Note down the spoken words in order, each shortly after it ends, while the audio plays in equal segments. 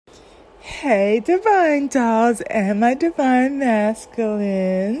Hey, divine dolls and my divine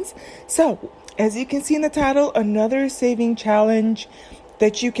masculines. So, as you can see in the title, another saving challenge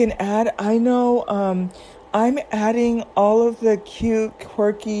that you can add. I know I'm adding all of the cute,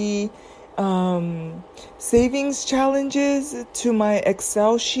 quirky savings challenges to my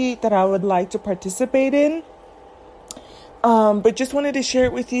Excel sheet that I would like to participate in. But just wanted to share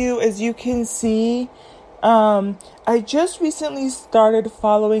it with you. As you can see, I just recently started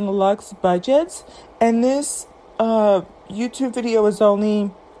following Lux Budgets, and this YouTube video is only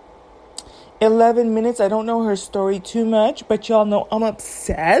 11 minutes. I don't know her story too much, but y'all know I'm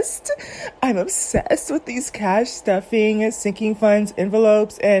obsessed. I'm obsessed with these cash stuffing, sinking funds,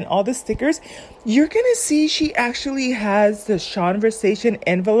 envelopes, and all the stickers. You're going to see she actually has the Conversation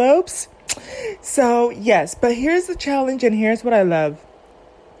envelopes. So, yes, but here's the challenge, and here's what I love.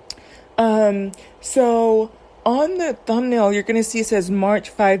 So on the thumbnail, you're going to see it says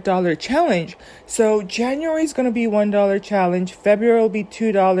March $5 challenge. So January is going to be $1 challenge. February will be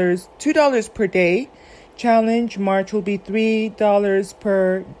 $2 per day challenge. March will be $3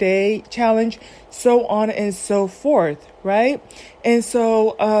 per day challenge, so on and so forth, right? And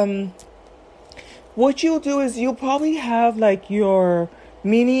so, what you'll do is you'll probably have like your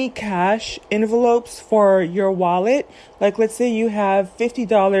mini cash envelopes for your wallet. Like, let's say you have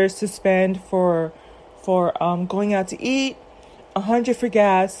 $50 to spend for going out to eat, 100 for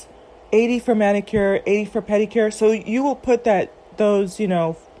gas, 80 for manicure, 80 for pedicure. So you will put those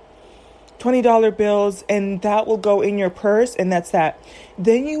 $20 bills, and that will go in your purse, and that's that.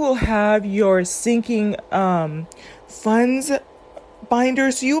 Then you will have your sinking funds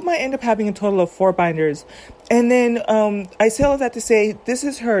binders. So you might end up having a total of 4 binders. And then I say all of that to say this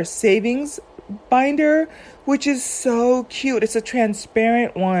is her savings binder, which is so cute. It's a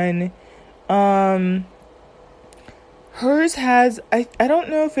transparent one. Hers has, I don't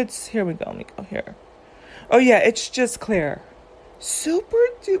know if it's, here we go, let me go here. Oh yeah, it's just clear. Super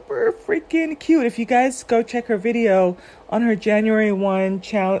duper freaking cute. If you guys go check her video on her January 1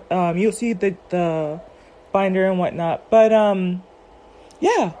 challenge, you'll see the binder and whatnot. But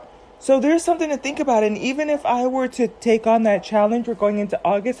yeah, so there's something to think about. And even if I were to take on that challenge, we're going into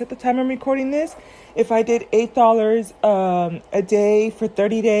August at the time I'm recording this. If I did $8 a day for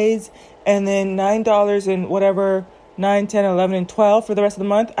 30 days and then $9 and whatever, 9, 10, 11, and 12 for the rest of the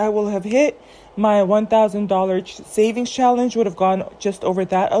month, I will have hit my $1,000 savings challenge. Would have gone just over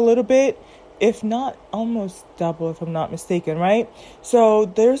that a little bit, if not almost double, if I'm not mistaken, right? So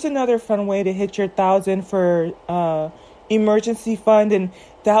there's another fun way to hit your 1,000 for emergency fund. And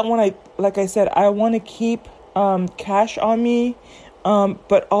that one, like I said, I want to keep cash on me,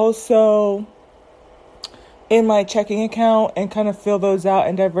 but also in my checking account, and kind of fill those out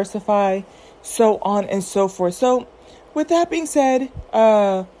and diversify, so on and so forth. So with that being said,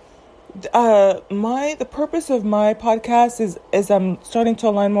 the purpose of my podcast is I'm starting to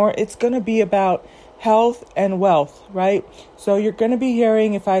align more. It's going to be about health and wealth, right? So you're going to be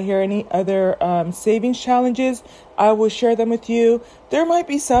hearing, if I hear any other savings challenges, I will share them with you. There might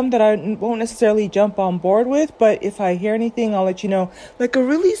be some that I won't necessarily jump on board with, but if I hear anything, I'll let you know. Like a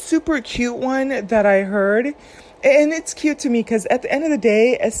really super cute one that I heard, and it's cute to me because at the end of the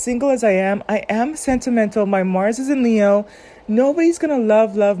day, as single as I am sentimental. My Mars is in Leo. Nobody's going to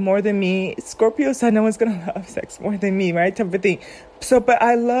love more than me. Scorpio sun, no one's going to love sex more than me, right? Type of thing. So, but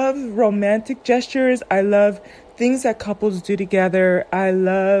I love romantic gestures. I love things that couples do together. I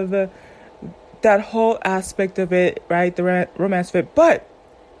love that whole aspect of it, right? The romance of it. But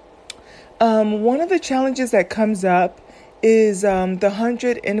one of the challenges that comes up is the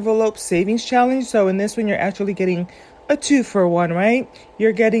 100 envelope savings challenge. So in this one, you're actually getting a 2-for-1, right?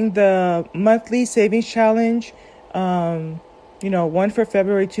 You're getting the monthly savings challenge, one for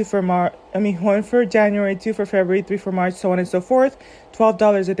February, 2 for March. 1 for January, 2 for February, 3 for March, so on and so forth.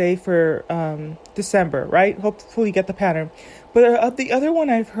 $12 a day for December, right? Hopefully you get the pattern. But the other one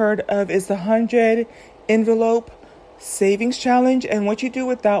I've heard of is the 100 envelope savings challenge. And what you do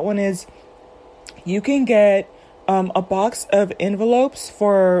with that one is you can get a box of envelopes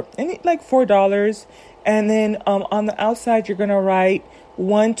for like $4. And then on the outside, you're going to write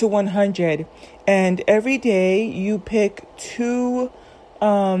 1 to 100. And every day you pick 2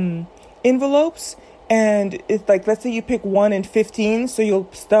 envelopes. And it's like, let's say you pick 1 and 15. So you'll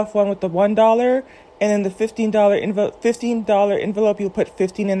stuff one with the $1. And then the $15 envelope, you'll put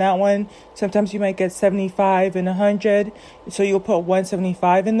 15 in that one. Sometimes you might get 75 and 100. So you'll put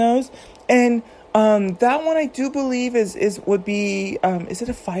 175 in those. And that one I do believe would be is it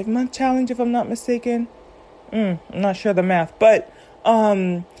a 5-month challenge if I'm not mistaken? I'm not sure the math, but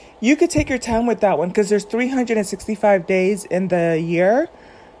you could take your time with that one because there's 365 days in the year,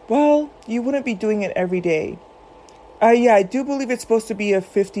 Well, you wouldn't be doing it every day. Yeah, I do believe it's supposed to be a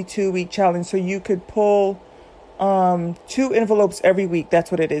 52-week challenge. So you could pull two envelopes every week.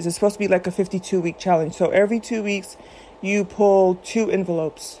 That's what it is. It's supposed to be like a 52-week challenge. So every 2 weeks, you pull two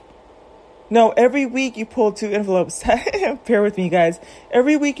envelopes. No, every week you pull two envelopes. Bear with me, guys.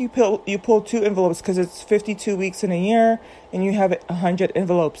 Every week you pull two envelopes because it's 52 weeks in a year, and you have 100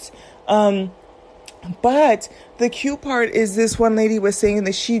 envelopes. But the cute part is this one lady was saying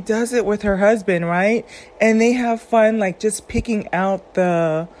that she does it with her husband, right? And they have fun, like just picking out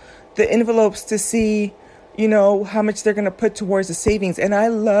the envelopes to see, how much they're going to put towards the savings. And I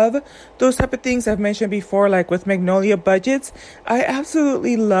love those type of things I've mentioned before, like with Magnolia Budgets. I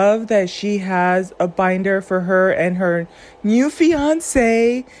absolutely love that she has a binder for her and her new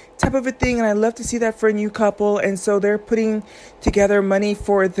fiance type of a thing. And I love to see that for a new couple. And so they're putting together money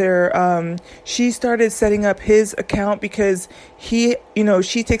for she started setting up his account because she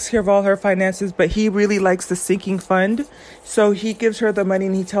takes care of all her finances, but he really likes the sinking fund. So he gives her the money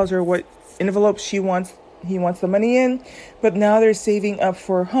and he tells her what envelope he wants the money in. But now they're saving up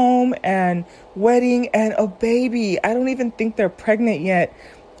for home and wedding and a baby. I don't even think they're pregnant yet,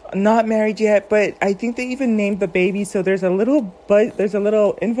 not married yet, but I think they even named the baby. So there's a little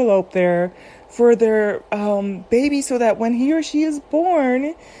envelope there for their baby, so that when he or she is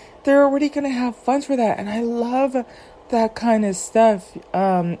born, they're already going to have funds for that. And I love that kind of stuff.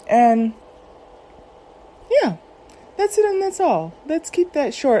 And yeah, that's it, and that's all. Let's keep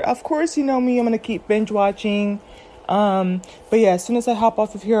that short. Of course, you know me, I'm going to keep binge watching. But yeah, as soon as I hop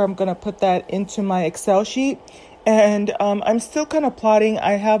off of here, I'm going to put that into my Excel sheet. And I'm still kind of plotting.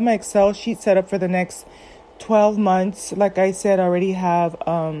 I have my Excel sheet set up for the next 12 months. Like I said, I already have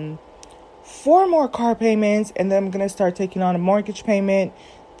 4 more car payments, and then I'm going to start taking on a mortgage payment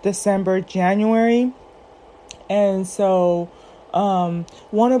December, January. And so want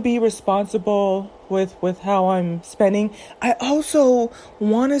to be responsible with how I'm spending. I also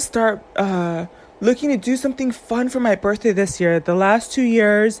want to start looking to do something fun for my birthday this year. The last 2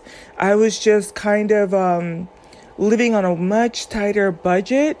 years, I was just kind of living on a much tighter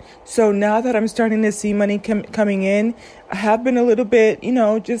budget. So now that I'm starting to see money coming in, I have been a little bit,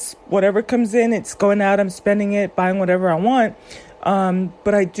 just whatever comes in, it's going out, I'm spending it, buying whatever I want.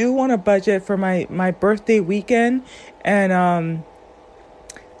 But I do want to budget for my birthday weekend. And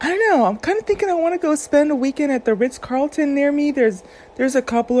I don't know, I'm kind of thinking I want to go spend a weekend at the Ritz-Carlton near me. There's a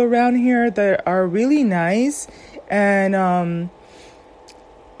couple around here that are really nice. And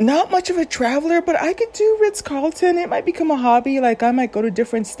not much of a traveler, but I could do Ritz-Carlton. It might become a hobby. Like I might go to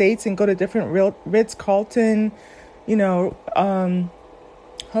different states and go to different Ritz-Carlton,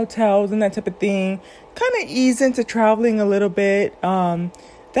 hotels and that type of thing. Kind of ease into traveling a little bit.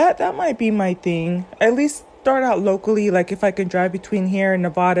 That might be my thing. At least start out locally. Like if I can drive between here and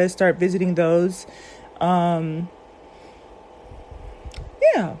Nevada, start visiting those. Yeah.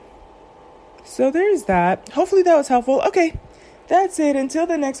 So there's that. Hopefully that was helpful. Okay. That's it. Until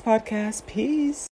the next podcast. Peace.